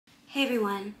Hey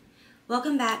everyone,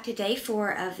 welcome back to day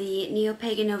 4 of the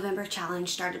Neopagan November challenge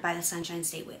started by the Sunshine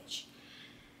State Witch.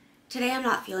 Today I'm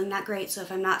not feeling that great, so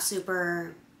if I'm not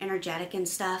super energetic and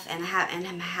stuff and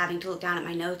I'm having to look down at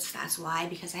my notes, that's why,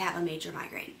 because I have a major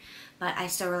migraine. But I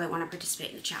still really want to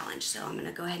participate in the challenge, so I'm going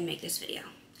to go ahead and make this video.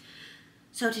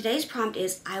 So today's prompt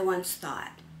is I once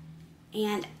thought.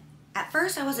 And at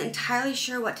first I wasn't entirely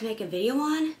sure what to make a video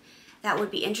on that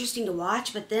would be interesting to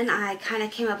watch, but then I kind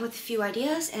of came up with a few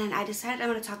ideas and I decided I'm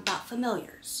going to talk about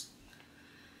familiars.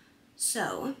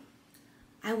 So,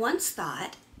 I once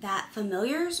thought that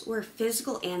familiars were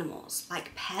physical animals,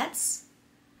 like pets,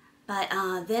 but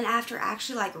then after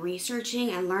actually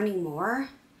researching and learning more,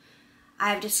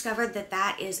 I've discovered that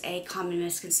that is a common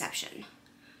misconception.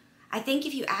 I think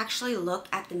if you actually look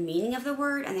at the meaning of the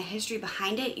word and the history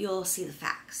behind it, you'll see the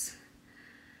facts.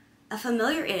 A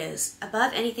familiar is,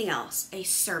 above anything else, a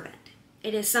servant.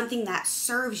 It is something that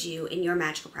serves you in your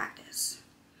magical practice.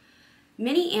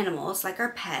 Many animals, like our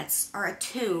pets, are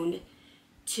attuned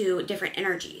to different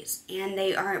energies, and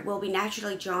they will be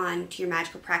naturally drawn to your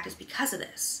magical practice because of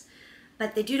this.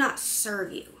 But they do not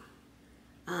serve you.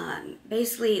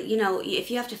 Basically,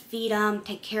 if you have to feed them,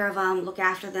 take care of them, look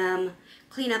after them,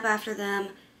 clean up after them,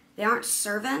 they aren't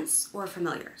servants or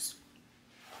familiars.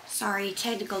 Sorry,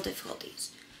 technical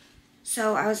difficulties.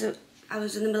 So I was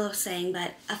in the middle of saying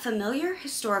that a familiar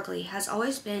historically has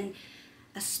always been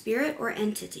a spirit or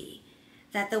entity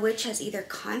that the witch has either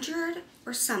conjured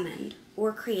or summoned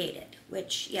or created,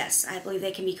 which, yes, I believe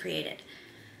they can be created.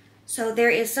 So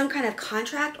there is some kind of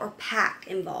contract or pact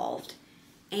involved,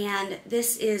 and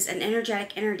this is an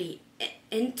energetic entity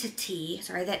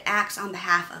that acts on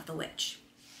behalf of the witch.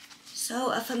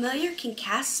 So a familiar can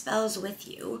cast spells with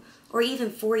you or even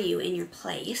for you in your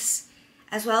place,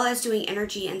 as well as doing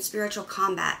energy and spiritual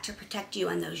combat to protect you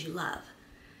and those you love.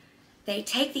 They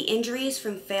take the injuries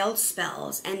from failed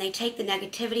spells, and they take the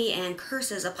negativity and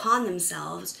curses upon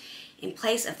themselves in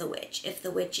place of the witch, if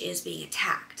the witch is being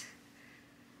attacked.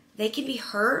 They can be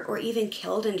hurt or even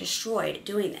killed and destroyed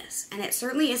doing this, and it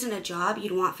certainly isn't a job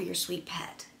you'd want for your sweet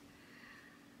pet.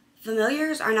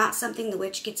 Familiars are not something the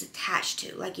witch gets attached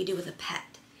to like you do with a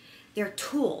pet. They're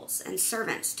tools and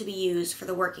servants to be used for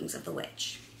the workings of the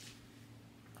witch.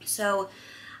 So,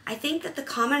 I think that the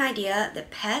common idea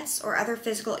that pets or other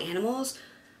physical animals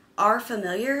are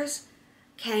familiars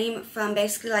came from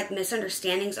basically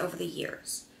misunderstandings over the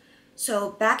years.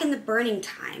 So, back in the burning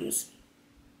times,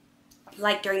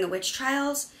 like during the witch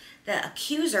trials, the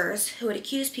accusers who would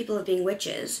accuse people of being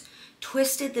witches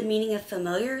twisted the meaning of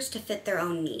familiars to fit their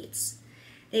own needs.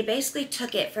 They basically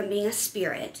took it from being a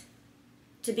spirit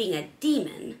to being a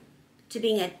demon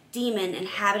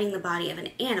inhabiting the body of an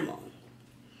animal.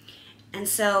 And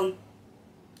so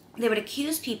they would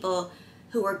accuse people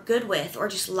who were good with or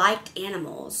just liked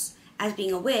animals as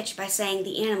being a witch by saying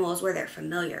the animals were their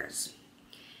familiars.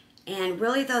 And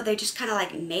really, though, they just kind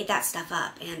of made that stuff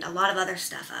up and a lot of other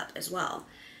stuff up as well,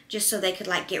 just so they could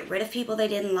get rid of people they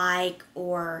didn't like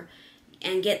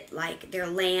and get their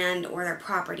land or their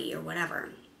property or whatever.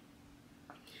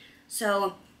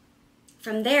 So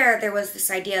from there was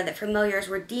this idea that familiars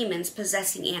were demons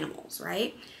possessing animals,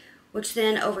 right? Which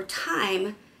then over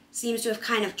time seems to have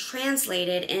kind of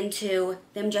translated into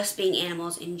them just being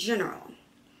animals in general.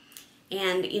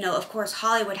 And, of course,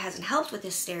 Hollywood hasn't helped with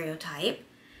this stereotype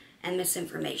and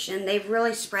misinformation. They've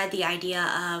really spread the idea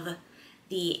of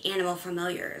the animal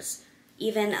familiars.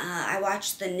 Even I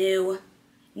watched the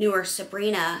newer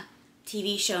Sabrina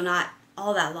TV show not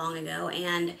all that long ago,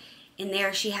 and in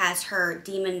there she has her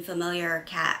demon familiar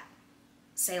cat,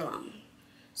 Salem.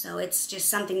 So it's just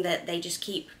something that they just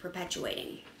keep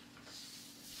perpetuating.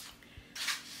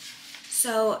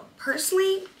 So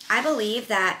personally, I believe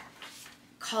that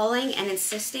calling and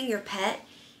insisting your pet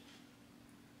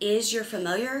is your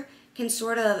familiar can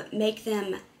sort of make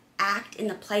them act in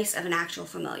the place of an actual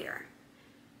familiar.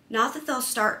 Not that they'll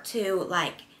start to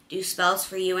do spells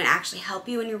for you and actually help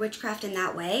you in your witchcraft in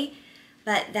that way,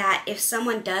 but that if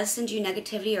someone does send you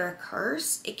negativity or a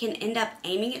curse, it can end up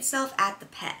aiming itself at the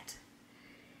pet.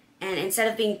 And instead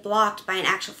of being blocked by an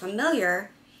actual familiar,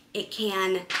 it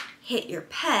can hit your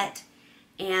pet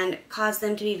and cause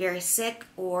them to be very sick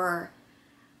or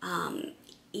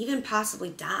even possibly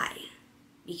die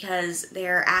because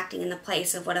they're acting in the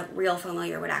place of what a real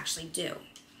familiar would actually do.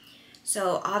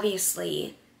 So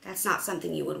obviously, that's not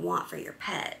something you would want for your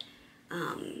pet.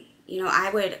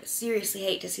 I would seriously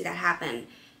hate to see that happen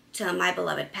to my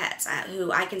beloved pets,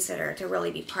 who I consider to really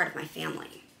be part of my family.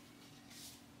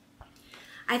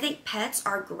 I think pets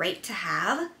are great to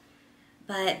have,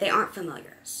 but they aren't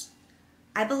familiars.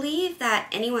 I believe that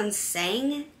anyone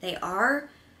saying they are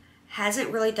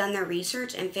hasn't really done their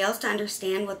research and fails to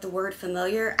understand what the word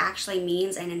familiar actually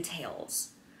means and entails.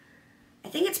 I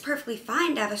think it's perfectly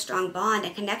fine to have a strong bond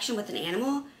and connection with an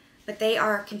animal, but they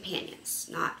are companions,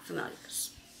 not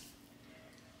familiars.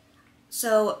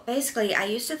 So basically, I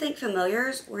used to think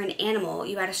familiars were an animal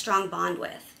you had a strong bond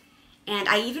with. And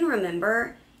I even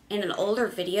remember in an older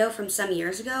video from some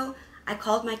years ago, I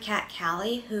called my cat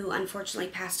Callie, who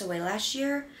unfortunately passed away last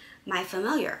year, my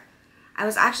familiar. I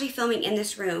was actually filming in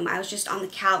this room. I was just on the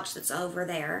couch that's over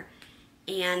there,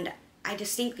 and I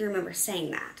distinctly remember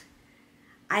saying that.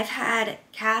 I've had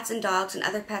cats and dogs and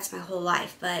other pets my whole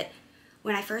life, but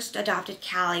when I first adopted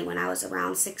Callie when I was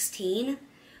around 16,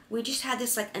 we just had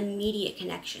this like immediate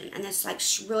connection and this like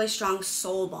really strong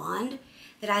soul bond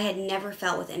that I had never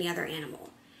felt with any other animal.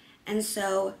 And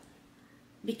so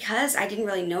because I didn't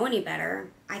really know any better,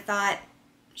 I thought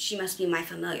she must be my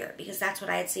familiar, because that's what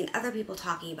I had seen other people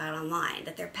talking about online,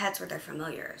 that their pets were their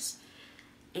familiars.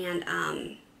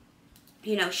 And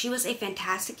you know, she was a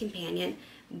fantastic companion,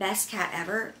 best cat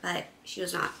ever, but she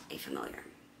was not a familiar.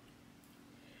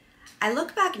 I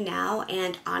look back now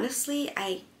and honestly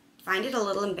I find it a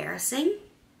little embarrassing,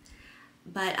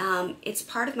 but it's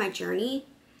part of my journey,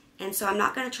 and so I'm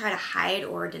not going to try to hide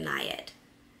or deny it.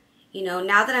 You know,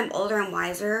 now that I'm older and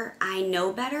wiser, I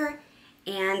know better,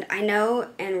 and I know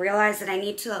and realize that I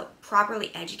need to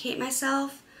properly educate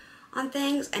myself on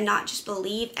things and not just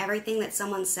believe everything that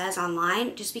someone says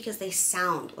online just because they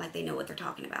sound like they know what they're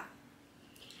talking about.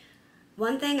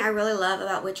 One thing I really love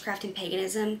about witchcraft and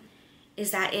paganism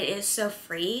is that it is so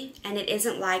free, and it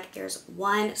isn't like there's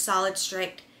one solid,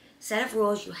 strict set of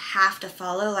rules you have to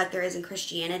follow like there is in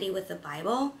Christianity with the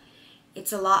Bible.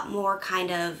 It's a lot more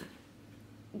kind of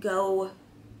go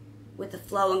with the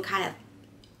flow and kind of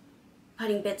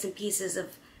putting bits and pieces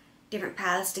of different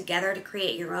paths together to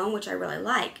create your own, which I really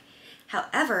like.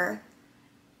 However,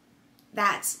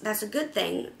 that's a good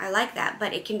thing. I like that,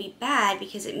 but it can be bad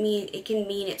because it can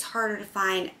mean it's harder to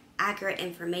find accurate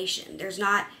information. There's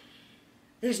not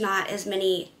as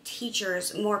many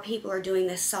teachers. More people are doing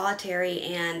this solitary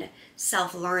and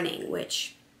self-learning,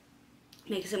 which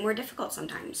makes it more difficult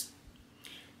sometimes.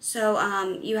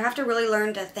 So you have to really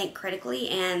learn to think critically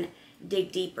and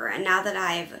dig deeper. And now that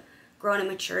I've grown and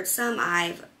matured some,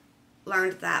 I've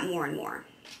learned that more and more.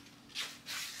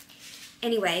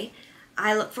 Anyway,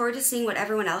 I look forward to seeing what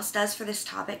everyone else does for this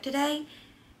topic today,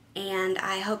 and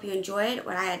I hope you enjoyed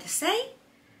what I had to say.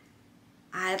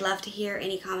 I'd love to hear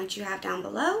any comments you have down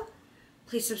below.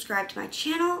 Please subscribe to my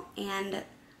channel, and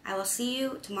I will see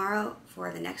you tomorrow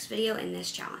for the next video in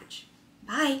this challenge.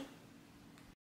 Bye!